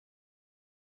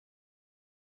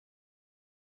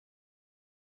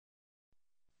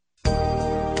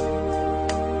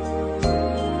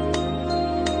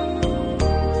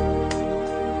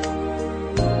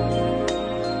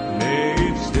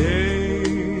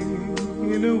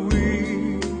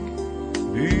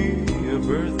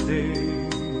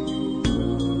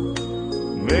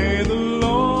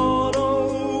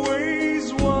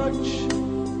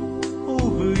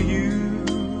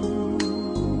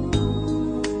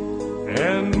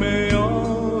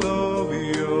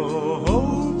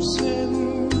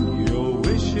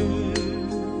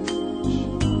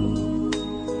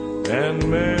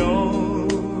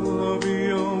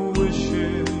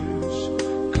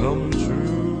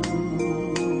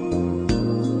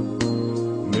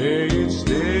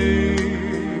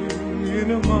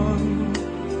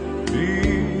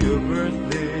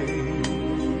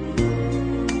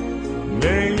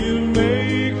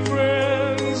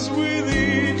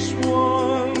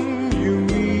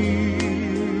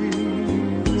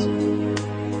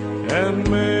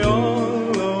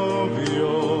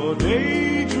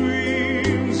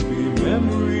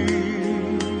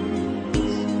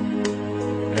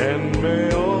and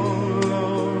may all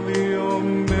of your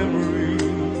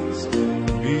memories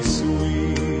be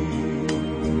sweet.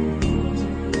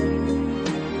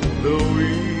 The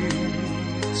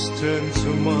weeks turn to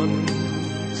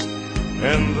months,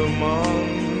 and the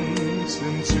months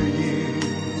into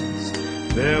years.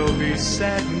 There'll be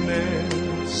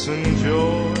sadness and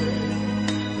joy,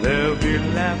 there'll be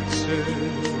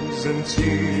laughters and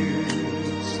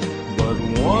tears. But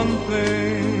one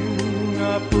thing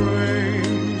I pray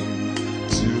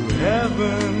to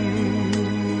heaven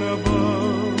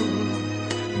above,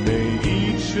 may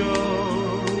each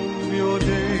of your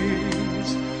days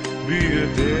be a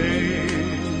day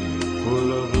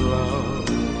full of love.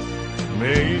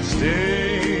 May each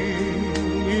day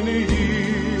in a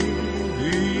year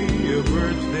be a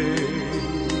birthday.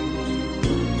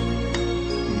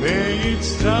 May each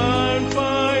time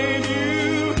find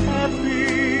you happy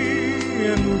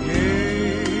and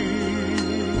gay,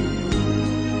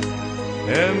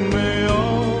 and may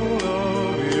all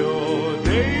of your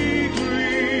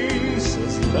daydreams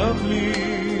as lovely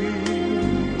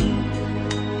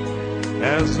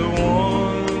as the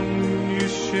one you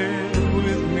shared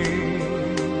with me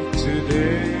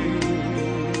today.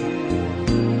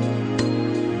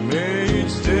 May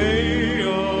each day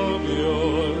of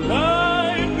your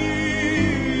life be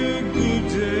a good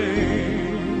day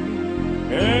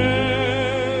and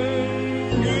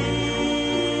good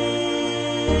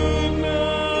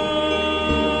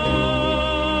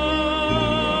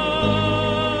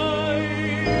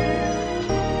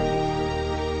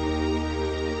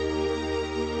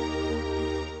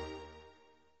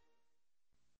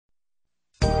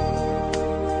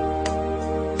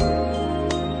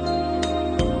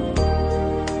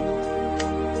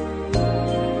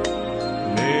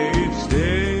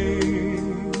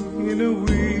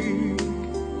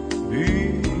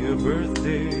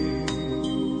birthday.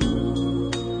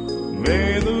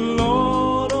 May the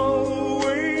Lord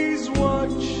always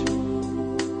watch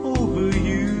over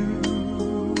you,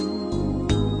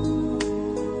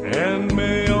 and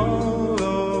may all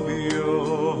of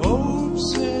your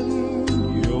hopes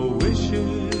and your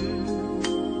wishes,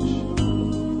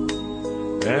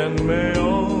 and may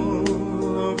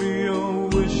all of your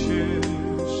wishes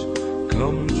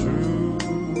come true.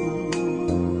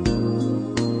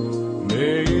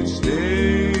 May each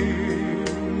day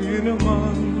in a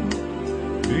month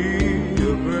be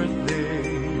your birthday.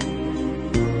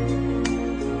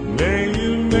 May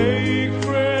you make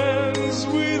friends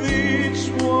with each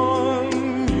one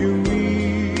you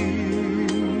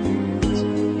meet,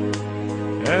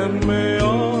 and may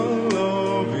all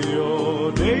of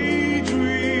your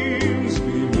daydreams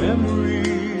be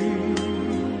memories,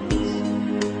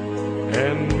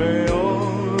 and may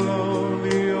all of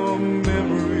your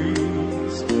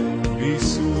memories be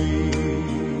sweet.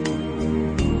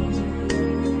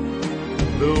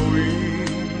 The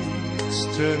weeks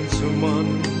turn to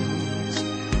months,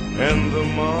 and the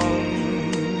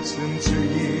months into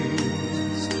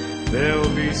years.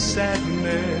 There'll be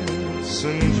sadness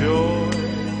and joy,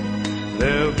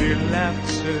 there'll be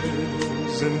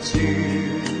laughters and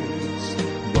tears.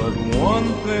 But one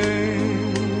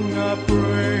thing I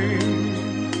pray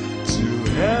to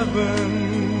heaven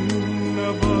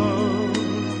above,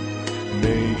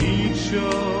 may each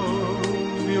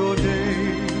of your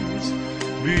days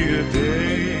be a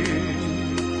day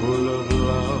full of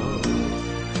love.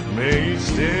 May each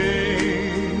day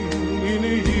in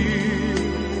a year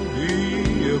be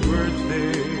a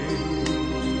birthday.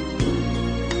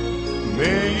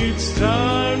 May each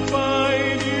time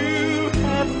find you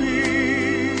happy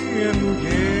and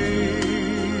gay,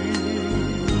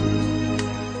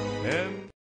 and